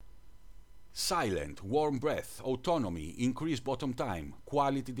Silent, warm breath, autonomy, increased bottom time,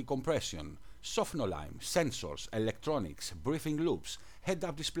 quality decompression, Sofnolime, sensors, electronics, briefing loops,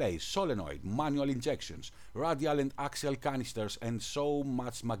 head-up displays, solenoid, manual injections, radial and axial canisters, and so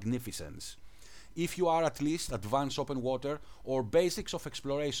much magnificence. If you are at least Advanced Open Water or Basics of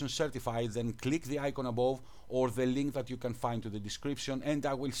Exploration certified, then click the icon above or the link that you can find to the description, and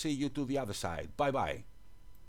I will see you to the other side. Bye bye.